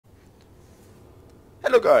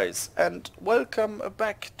Hello guys, and welcome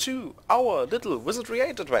back to our little Wizardry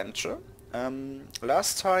 8 adventure.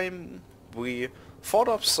 Last time we fought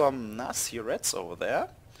off some nasty rats over there,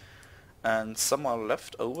 and some are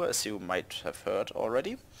left over, as you might have heard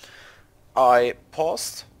already. I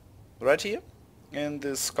paused right here in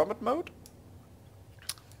this combat mode,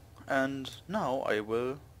 and now we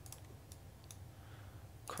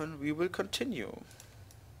will continue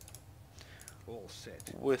All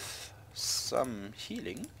set. with some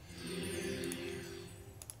healing.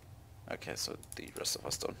 Okay, so the rest of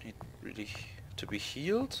us don't need really to be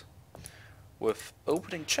healed. With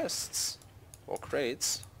opening chests or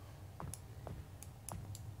crates.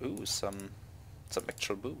 Ooh, some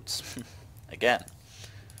actual boots. Again.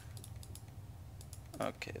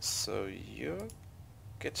 Okay, so you're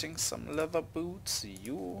getting some leather boots,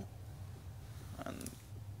 and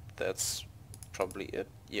that's probably it.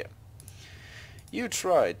 Yeah. You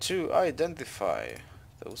try to identify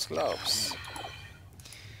those gloves.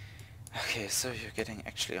 Okay, so you're getting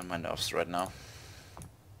actually on my nerves right now.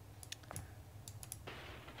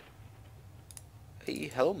 A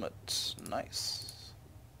helmet, nice.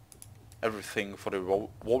 Everything for the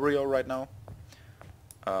warrior right now.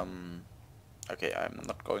 Okay, I'm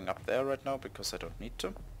not going up there right now because I don't need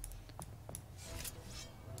to.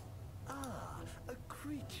 Ah, a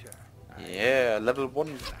creature. Yeah, level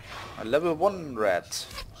 1. A level 1 rat.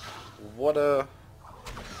 What a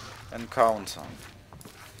encounter.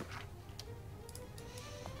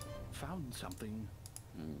 Found something.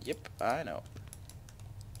 Yep, I know.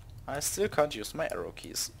 I still can't use my arrow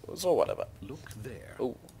keys, so whatever. Look there.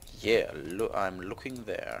 Oh, yeah, I'm looking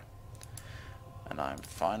there. And I'm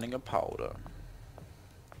finding a powder.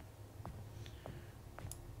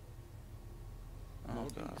 More Oh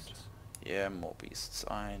god. beasts. Yeah, more beasts.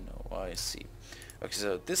 I know, I see. Okay,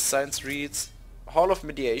 so this science reads, Hall of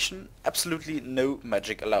Mediation, absolutely no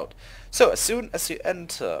magic allowed. So as soon as you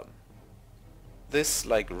enter this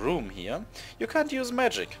like room here, you can't use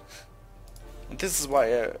magic. And this is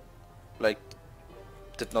why I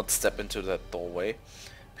did not step into that doorway,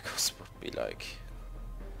 because it would be like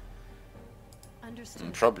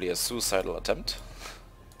probably a suicidal attempt.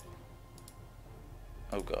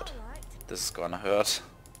 Oh god, this is gonna hurt.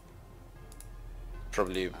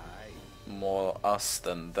 Probably more us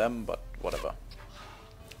than them, but whatever.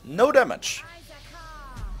 No damage!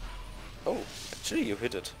 Oh, actually you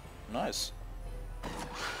hit it. Nice.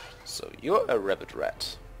 So you're a rabbit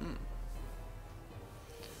rat.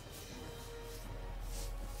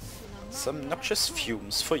 Some noxious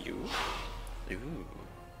fumes for you. Ooh.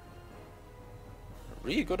 A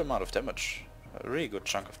really good amount of damage. A really good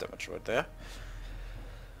chunk of damage right there.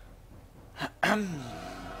 A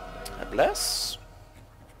bless.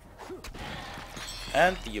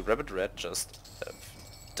 And the rabbit rat just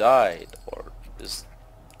died, or is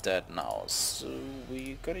dead now. So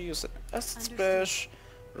we're gonna use an acid splash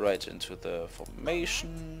right into the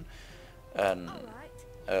formation. And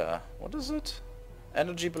what is it?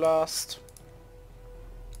 Energy blast.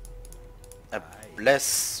 A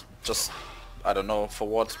bless. Just I don't know for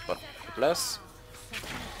what, but a bless.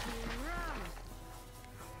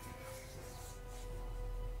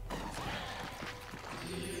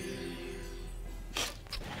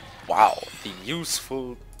 Wow, the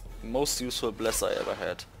most useful bless I ever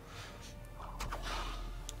had.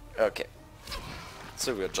 Okay,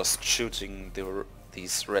 so we're just shooting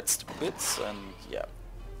these rats to bits, and yeah,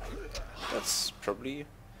 that's probably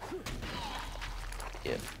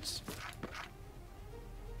it.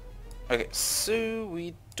 Okay, so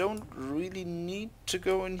we don't really need to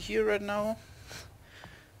go in here right now.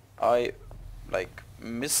 I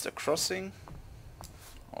missed a crossing,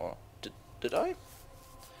 or did I?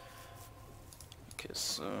 Okay,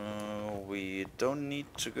 so we don't need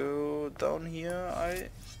to go down here either.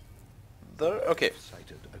 Okay,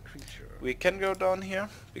 we can go down here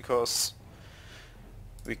because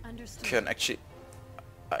we can actually.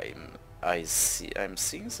 I'm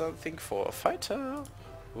seeing something for a fighter.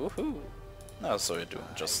 Woohoo! No, so you're doing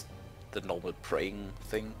just the normal praying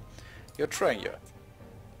thing. You're trying here.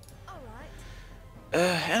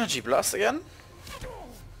 Energy blast again.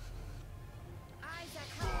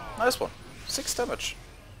 Nice one. 6 damage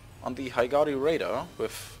on the Higari Raider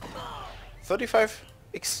with 35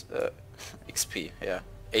 XP, yeah,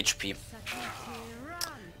 HP.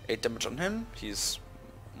 8 damage on him, he's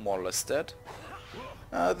more or less dead.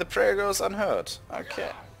 The prayer goes unhurt,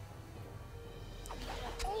 okay.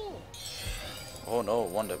 Oh no,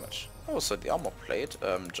 1 damage. Oh, so the armor plate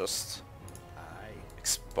just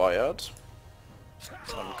expired.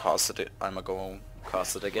 I'm going to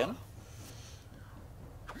cast it again.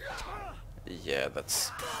 Yeah,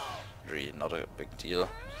 that's really not a big deal.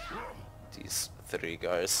 These 3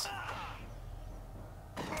 guys.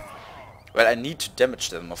 Well, I need to damage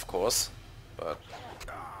them, of course, but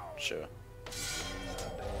sure.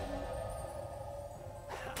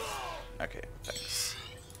 Okay, thanks.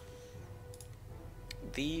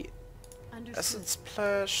 The acid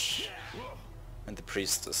splash and the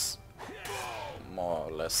priestess, more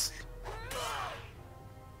or less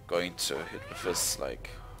going to hit with his, like,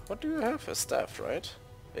 what do you have? A staff, right?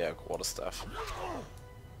 Yeah, quarterstaff.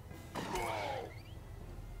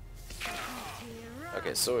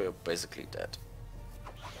 Okay, so you're basically dead.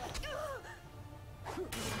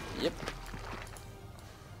 Yep.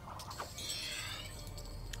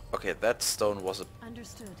 Okay, that stone was a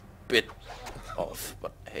bit off,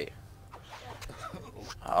 but hey.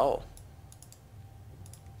 Ow.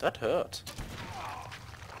 That hurt.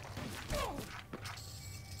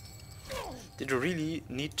 Did you really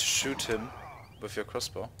need to shoot him with your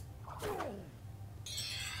crossbow?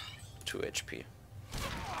 2 HP.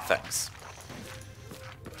 Thanks.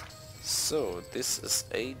 So, this is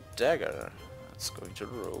a dagger. It's going to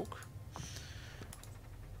rogue.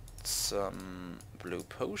 Some blue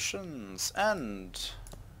potions and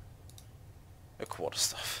a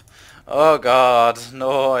quarterstaff. Oh god,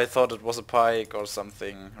 no, I thought it was a pike or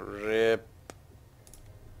something. Rip.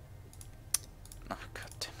 Oh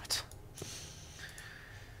god damn it.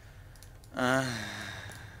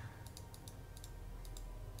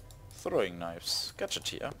 Throwing knives. Gadget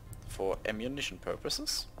here. For ammunition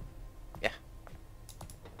purposes. Yeah.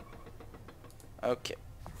 Okay.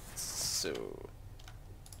 So...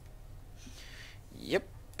 Yep.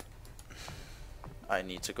 I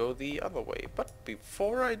need to go the other way. But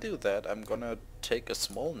before I do that, I'm gonna take a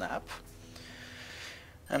small nap.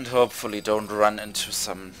 And hopefully don't run into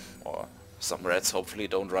some... or some rats hopefully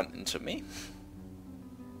don't run into me.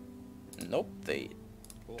 Nope, they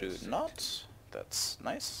do not. That's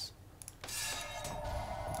nice.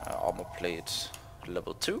 Armor plate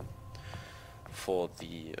level 2. For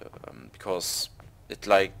the... because it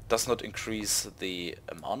like does not increase the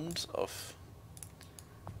amount of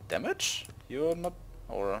damage you're not,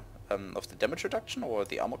 or of the damage reduction or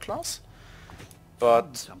the armor class,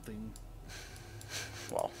 but something.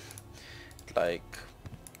 well, it like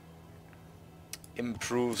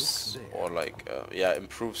improves or like yeah,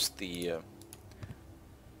 improves the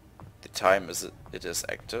time as it is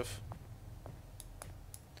active.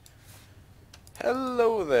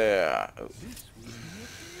 Hello there. Oh.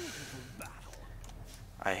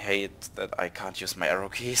 I hate that I can't use my arrow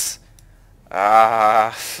keys.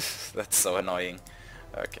 Ah, that's so annoying.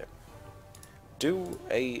 Okay. Do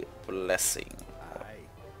a blessing.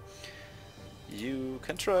 You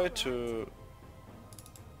can try to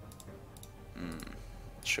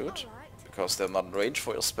shoot, because they're not in range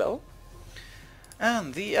for your spell.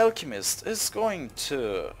 And the alchemist is going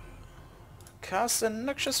to cast a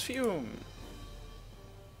noxious fume.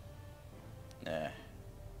 Nah.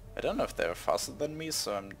 I don't know if they're faster than me,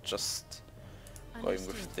 so I'm just going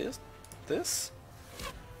with this.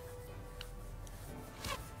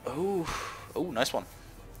 Oh, oh, nice one.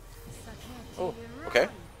 Oh, okay,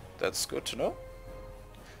 that's good to know.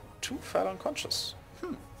 2 fell unconscious.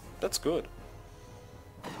 That's good.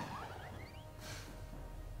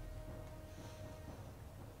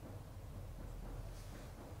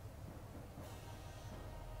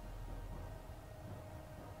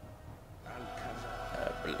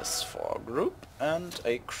 Bliss for group and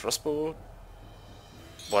a crossbow.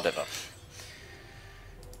 Whatever.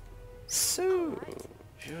 So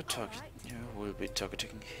you will be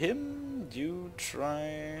targeting him. You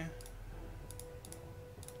try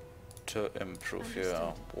to improve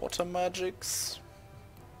your water magics.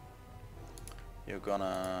 You're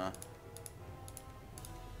gonna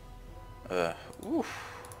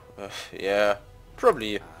yeah,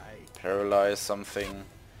 probably paralyze something.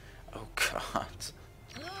 Oh god.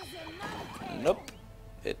 Nope,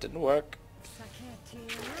 it didn't work.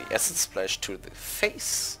 The acid splash to the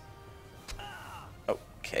face.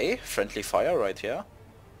 Okay, friendly fire right here.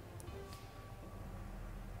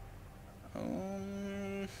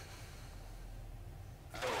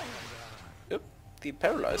 Yep, the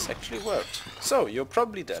paralyze actually worked. So, you're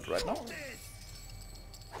probably dead right now.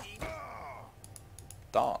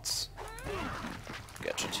 Darts.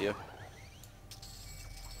 Gadget here.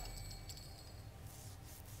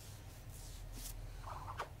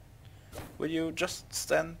 Will you just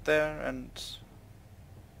stand there and...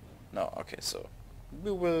 No, okay, so...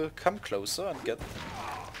 We will come closer and get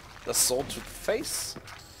the sword to the face.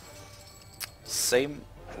 Same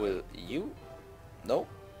will you. No.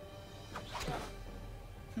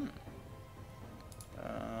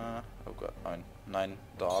 Oh got 9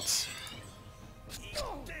 darts.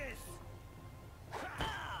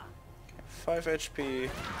 5 HP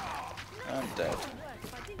and dead.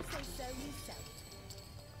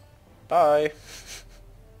 Bye.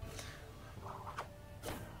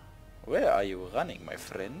 Where are you running, my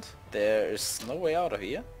friend? There is no way out of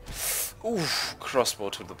here. Oof, crossbow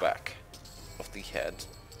to the back of the head.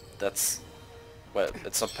 That's, well,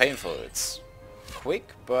 it's not painful, it's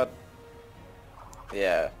quick, but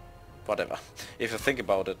yeah, whatever. If you think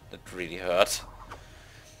about it, it really hurt.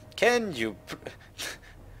 Can you...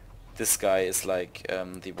 This guy is like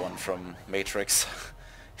the one from Matrix.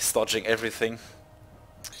 He's dodging everything.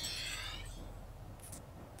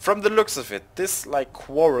 From the looks of it, this like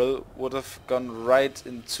quarrel would have gone right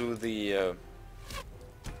into the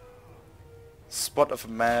spot of a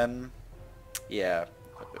man. Yeah,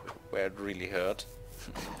 where it really hurt.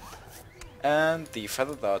 And the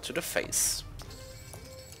feather dart to the face.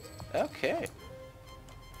 Okay.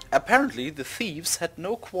 Apparently the thieves had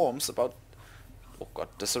no qualms about, oh god,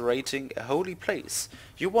 desolating a holy place.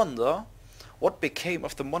 You wonder what became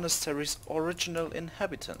of the monastery's original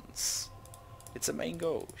inhabitants. It's a main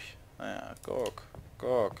goal. Ah, Gog.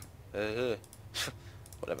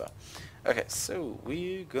 Whatever. Okay, so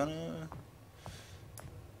we're gonna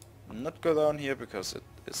not go down here because it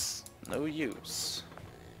is no use.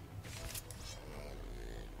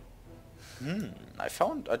 I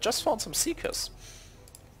just found some seekers.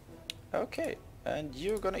 Okay, and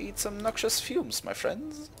you're gonna eat some noxious fumes, my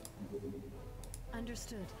friends.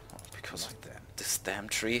 Understood. Oh, because of this damn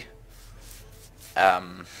tree.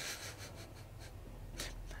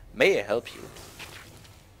 May I help you?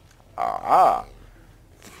 Ah,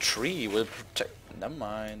 the tree will protect... Never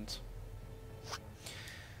mind.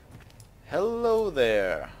 Hello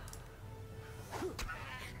there.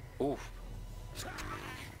 Ooh.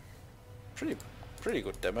 Pretty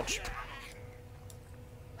good damage.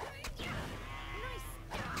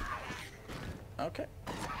 Okay.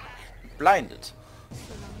 Blinded.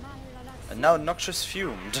 And now noxious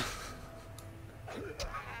fumed.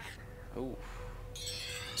 Ooh.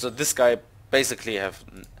 So this guy basically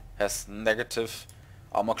has negative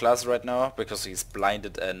armor class right now because he's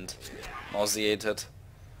blinded and nauseated.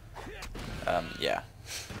 Yeah.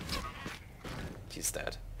 He's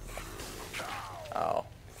dead. Ow.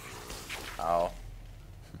 Ow.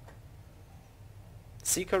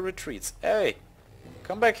 Seeker retreats. Hey!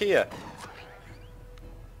 Come back here!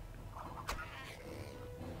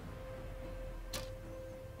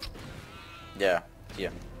 Yeah,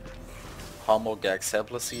 here. Harmor gags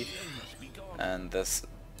helplessly, and this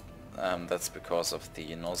that's because of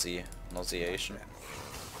the nauseation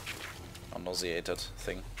or nauseated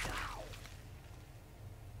thing.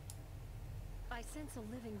 I sense a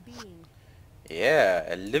living being.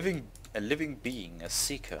 Yeah, a living being, a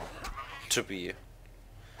seeker, to be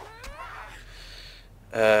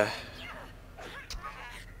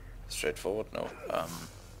straightforward. No,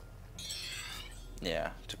 yeah,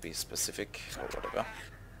 to be specific or whatever.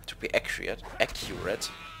 To be accurate.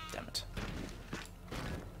 Damn it.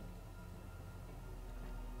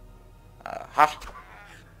 Aha!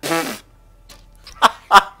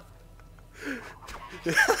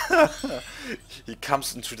 He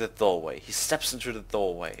comes into the doorway. He steps into the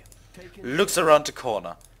doorway, looks around the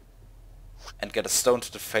corner, and get a stone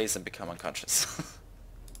to the face and become unconscious.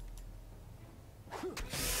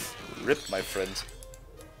 Rip, my friend.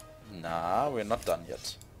 Nah, we're not done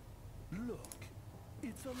yet. Look,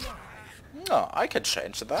 it's alive. No, I can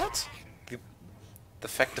change that. The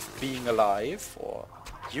fact of being alive, or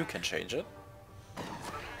you can change it.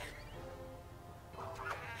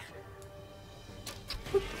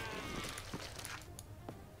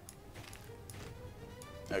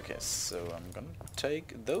 Okay, so I'm gonna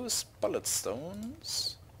take those bullet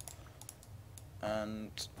stones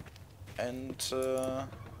and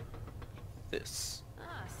this.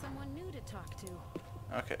 Ah, someone new to talk to.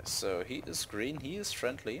 Okay, so he is green, he is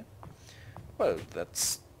friendly. Well,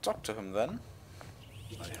 let's talk to him then.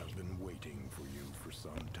 I have been waiting for you for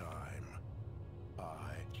some time.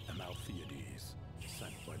 I am Altheides,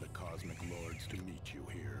 sent by the Cosmic Lords to meet you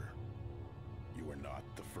here. You are not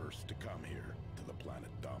the first to come here, to the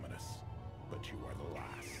planet Dominus, but you are the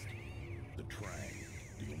last. The Trang,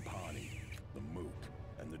 the Umpani, the Mook,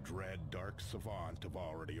 and the dread Dark Savant have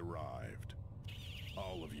already arrived.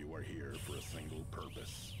 All of you are here for a single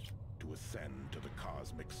purpose, to ascend to the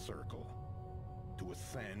Cosmic Circle. To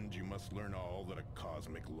ascend, you must learn all that a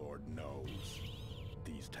Cosmic Lord knows.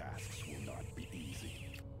 These tasks will not be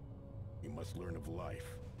easy. You must learn of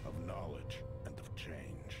life, of knowledge, and of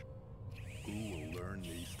change. Who will learn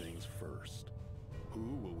these things first?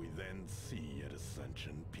 Who will we then see at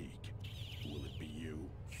Ascension Peak? Will it be you,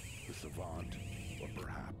 the savant, or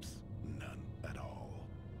perhaps none at all?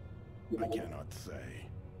 I cannot say,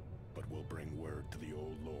 but we'll bring word to the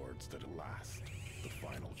old lords that at last the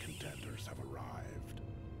final contenders have arrived.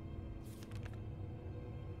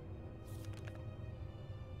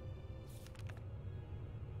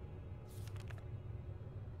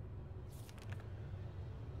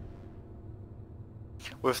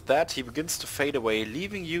 With that, he begins to fade away,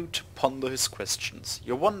 leaving you to ponder his questions.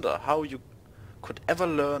 You wonder how you could ever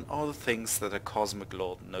learn all the things that a Cosmic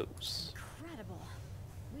Lord knows. Incredible.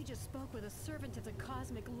 We just spoke with a servant of the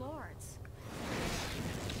Cosmic Lords.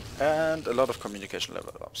 And a lot of communication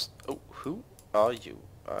level ups. Oh, who are you?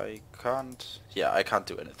 I can't... Yeah, I can't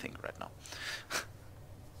do anything right now.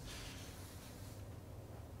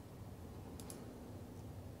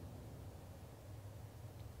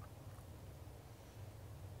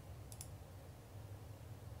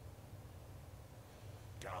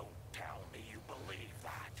 Don't tell me you believe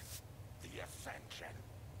that. The Ascension.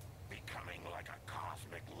 Becoming like a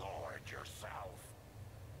cosmic lord yourself.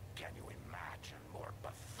 Can you imagine more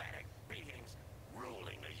pathetic beings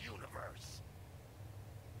ruling the universe?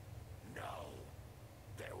 No.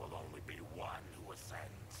 There will only be one who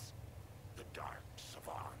ascends. The Dark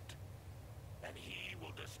Savant. And he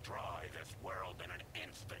will destroy this world in an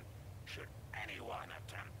instant, should anyone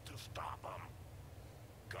attempt to stop him.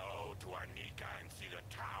 Go to Arnica and see the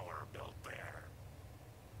tower built there.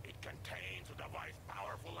 It contains a device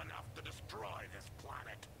powerful enough to destroy this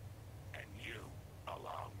planet. And you,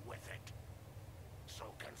 along with it.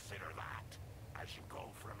 So consider that as you go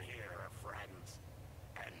from here, friends.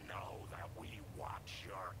 And know that we watch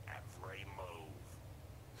your every move.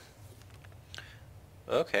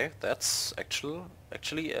 Okay, that's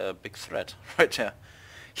actually a big threat right there.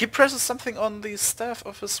 He presses something on the staff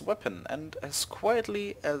of his weapon, and as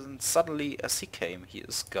quietly and suddenly as he came, he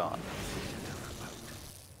is gone.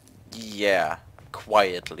 Yeah,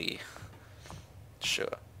 quietly.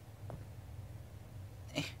 Sure.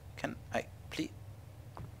 Can I please...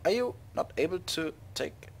 Are you not able to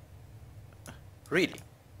take... Really?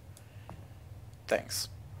 Thanks.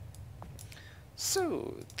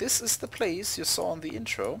 So, this is the place you saw in the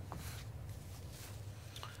intro.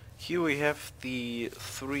 Here we have the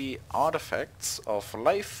 3 artifacts of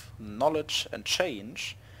life, knowledge and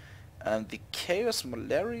change, and the Chaos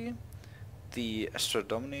Monastery, the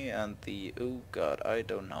Astrodomini, and the... oh god, I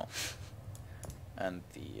don't know. And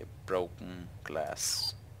the broken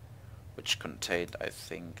glass, which contained, I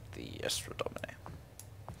think, the Astrodomini.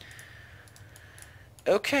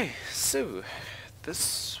 Okay, so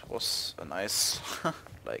this was a nice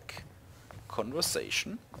like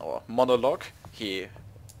conversation or monologue here,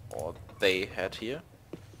 or they had here.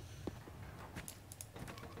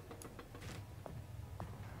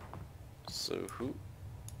 So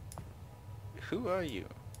who are you?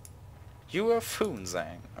 You are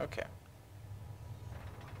Foonzang. Okay.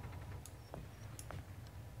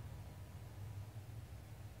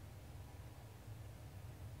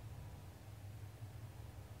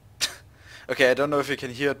 Okay, I don't know if you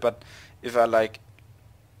can hear it, but if I like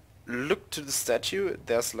look to the statue,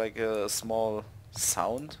 there's like a small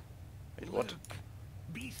sound. Wait, what?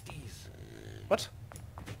 Beasties. What?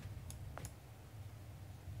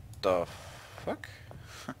 The fuck?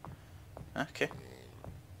 Okay.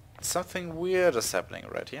 Something weird is happening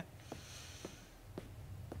right here.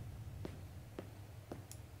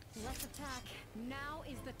 Let's attack. Now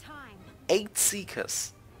is the time. 8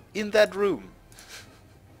 Seekers in that room.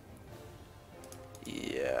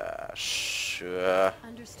 Yeah, sure.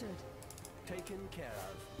 Understood. Taken care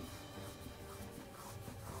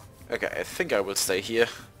of. Okay, I think I will stay here.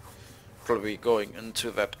 Probably going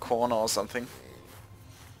into that corner or something.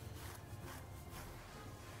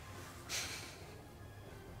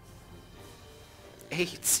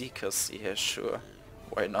 Eight Seekers, yeah, sure.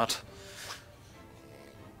 Why not?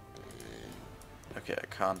 Okay, I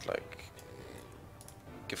can't, like,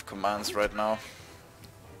 give commands right now.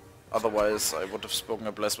 Otherwise, I would have spoken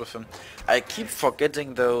a bless with him. I keep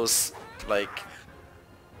forgetting those, like,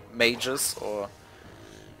 mages or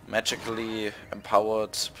magically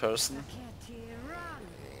empowered person.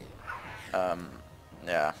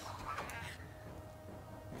 Yeah.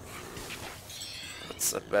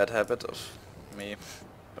 That's a bad habit of me,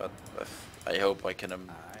 but I hope I can,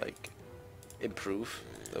 like, improve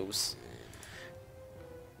those.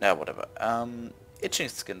 Yeah, whatever. Itching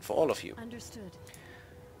skin for all of you. Understood.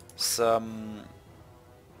 Some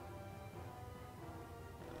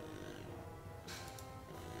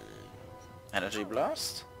energy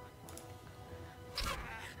blast.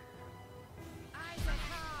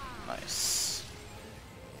 Nice.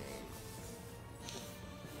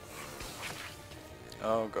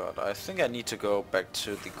 god, I think I need to go back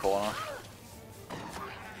to the corner.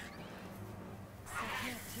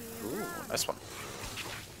 Ooh, nice one.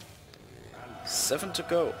 7 to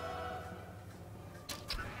go.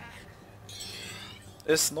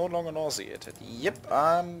 Is no longer nauseated. Yep,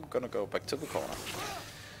 I'm gonna go back to the corner.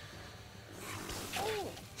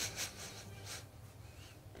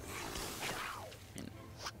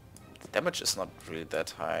 The damage is not really that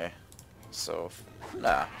high, so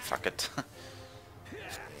nah, fuck it.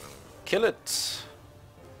 Kill it.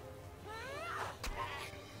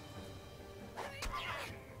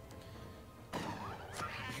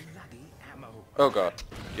 Oh god,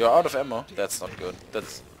 you're out of ammo? That's not good.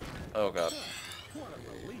 That's... oh god.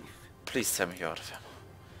 Please tell me you're out of ammo.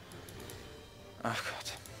 Oh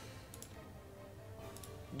god.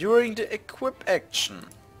 During the equip action.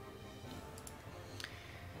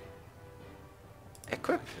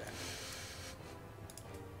 Equip.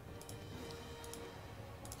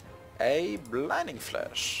 A blinding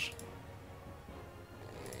flash.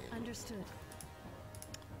 Understood.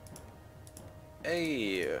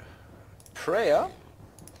 A prayer.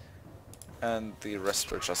 And the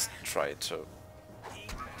rest will just try to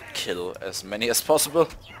kill as many as possible.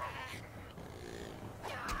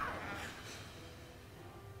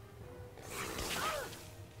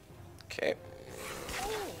 Okay.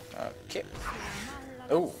 Okay.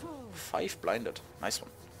 Oh, 5 blinded. Nice one.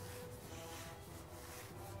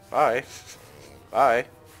 Bye. Bye.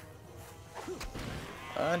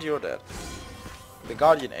 And you're dead. The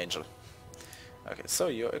Guardian Angel. Okay, so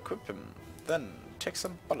you equip him. Then take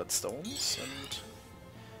some bullet stones and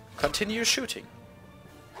continue shooting.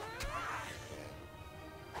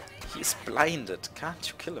 He's blinded. Can't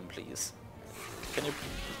you kill him, please? Can you...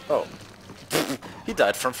 oh. He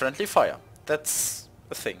died from friendly fire. That's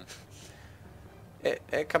a thing.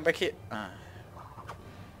 Hey, come back here. Ah.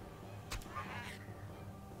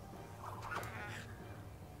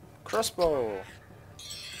 Crossbow.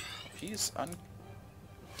 He's un...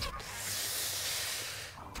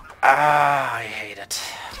 ah, I hate it.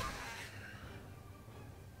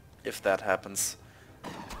 If that happens.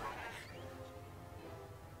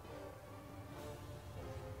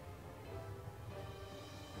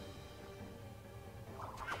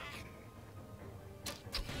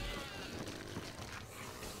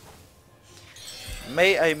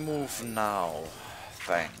 May I move now?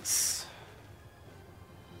 Thanks.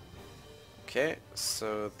 Okay,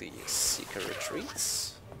 so the Seeker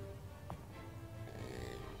retreats.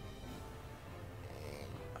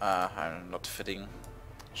 I'm not fitting.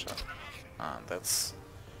 Sure.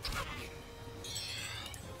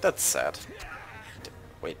 That's sad.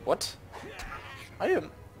 Wait, what?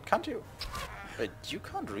 Can't you? Wait, you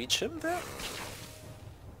can't reach him there?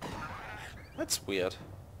 That's weird,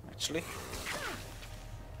 actually.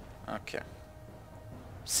 Okay.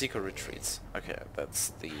 Seeker retreats. Okay, that's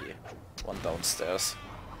the one downstairs.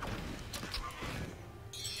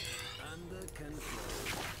 Under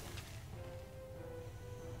control.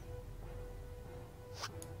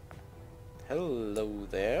 Hello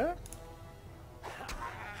there.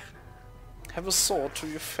 Have a sword to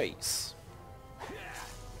your face.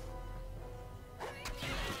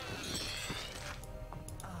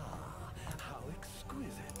 How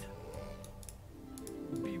exquisite.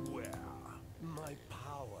 Beware. My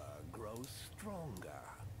power grows stronger.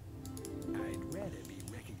 I'd rather be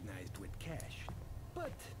recognized with cash,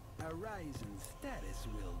 but a rising status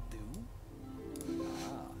will do.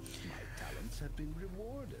 My talents have been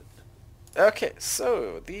rewarded. Okay,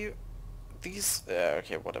 so these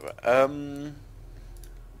okay, whatever.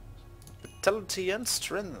 Vitality and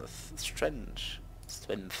strength. Strength.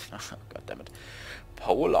 God damn it.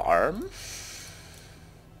 Pole arm.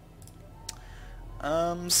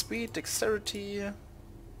 Speed, dexterity,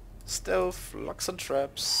 stealth, locks and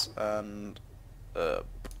traps, and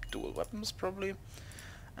dual weapons probably.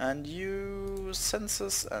 And you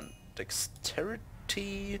senses and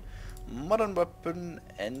dexterity, modern weapon,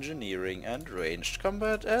 engineering, and ranged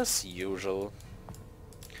combat as usual.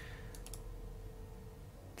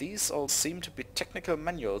 These all seem to be technical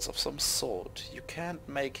manuals of some sort. You can't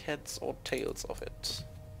make heads or tails of it.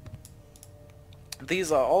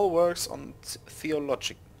 These are all works on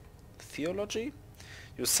theology. Theology?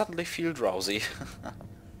 You suddenly feel drowsy.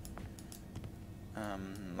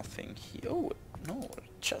 Nothing here. Oh, no,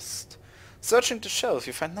 chest. Searching the shelf,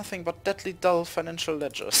 you find nothing but deadly dull financial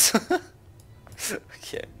ledgers.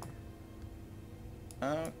 Okay.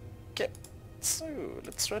 Okay. So,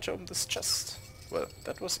 let's try to open this chest. Well,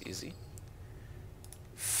 that was easy.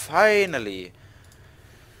 Finally!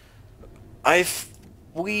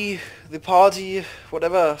 We, the party,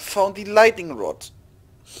 whatever, found the lightning rod.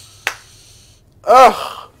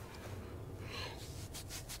 Ugh!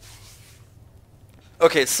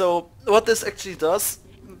 Okay, so what this actually does,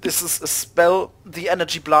 this is a spell, the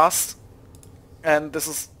Energy Blast, and this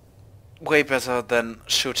is way better than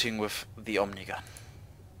shooting with the Omnigun.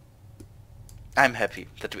 I'm happy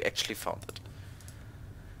that we actually found it.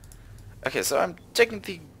 Okay, so I'm taking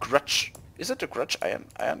the Grudge. Is it a Grudge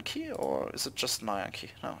iron key, or is it just an iron key?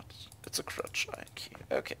 No, it's a Grudge iron key.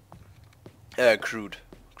 Okay. Crude.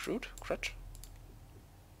 Crude? Grudge?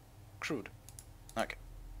 Crude. Okay.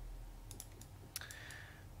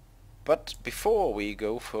 But before we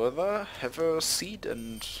go further, have a seat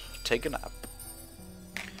and take a nap.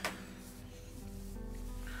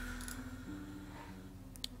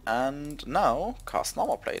 And now, cast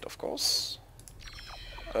Normal Plate, of course.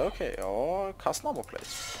 Okay, or cast Normal Plate.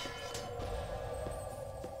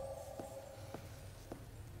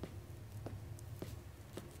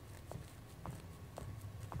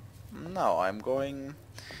 Now I'm going...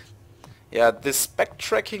 Yeah, this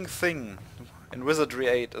backtracking thing in Wizardry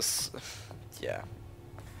 8 is... yeah.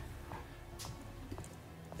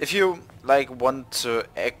 If you like want to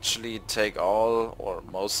actually take all or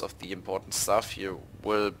most of the important stuff, you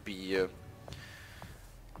will be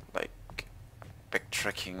like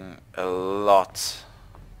backtracking a lot.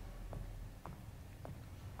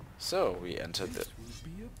 So we entered the...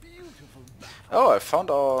 Oh, I found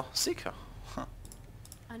our Seeker. Huh.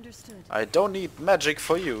 Understood. I don't need magic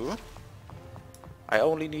for you. I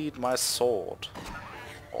only need my sword.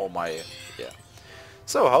 Or my... yeah.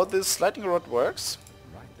 So how this lightning rod works,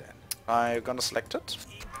 I'm gonna select it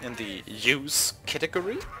in the use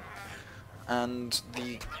category, and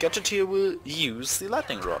the gadgeteer will use the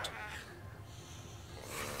lightning rod.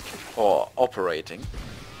 Or operating.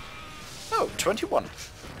 Oh, 21.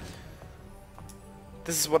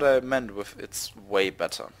 This is what I meant with it's way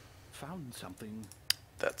better. Found something.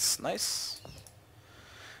 That's nice.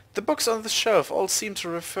 The books on the shelf all seem to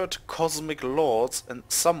refer to cosmic lords and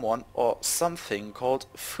someone or something called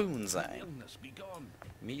Foonzang. Illness begun.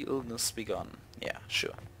 Me illness begun. Yeah,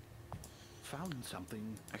 sure. Found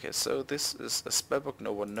something. Okay, so this is a spellbook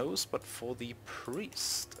no one knows, but for the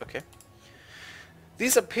priest. Okay.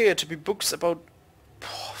 These appear to be books about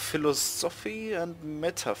philosophy and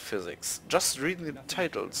metaphysics. Just reading the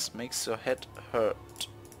titles makes your head hurt.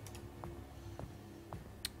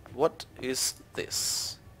 What is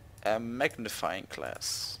this? A magnifying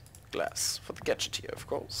glass. Glass for the gadgeteer, of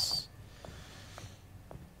course.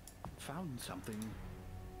 Found something.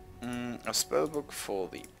 A spellbook for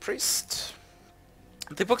the priest.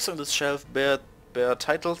 The books on this shelf bear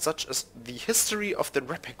titles such as The History of the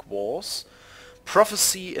Rapid Wars,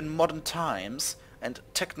 Prophecy in Modern Times, and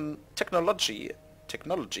Technology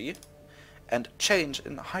and Change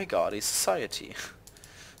in Highgardy Society.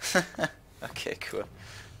 Okay, cool.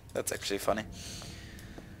 That's actually funny.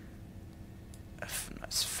 A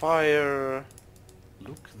nice fire.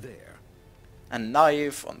 Look there. A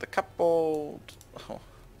knife on the cupboard. Oh.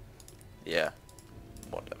 Yeah,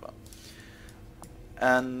 whatever.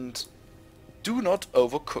 And do not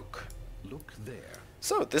overcook. Look there.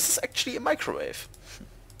 So this is actually a microwave.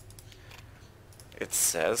 It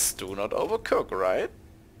says do not overcook, right?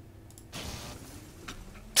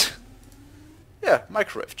 Yeah,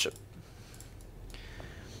 microwave chip.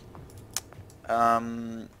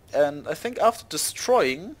 And I think after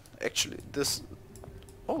destroying, actually this...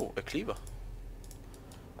 Oh, a cleaver.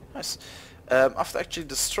 Nice. After actually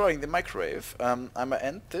destroying the microwave, I'm gonna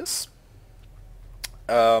end this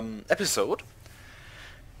episode.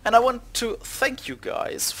 And I want to thank you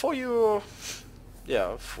guys for your...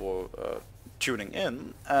 yeah, for tuning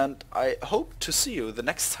in. And I hope to see you the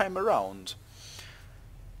next time around.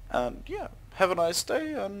 And yeah, have a nice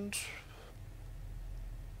day and...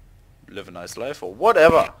 live a nice life or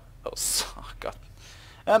whatever. Oh god.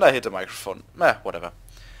 And I hit the microphone. Whatever.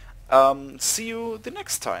 See you the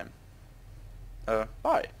next time.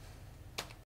 Bye.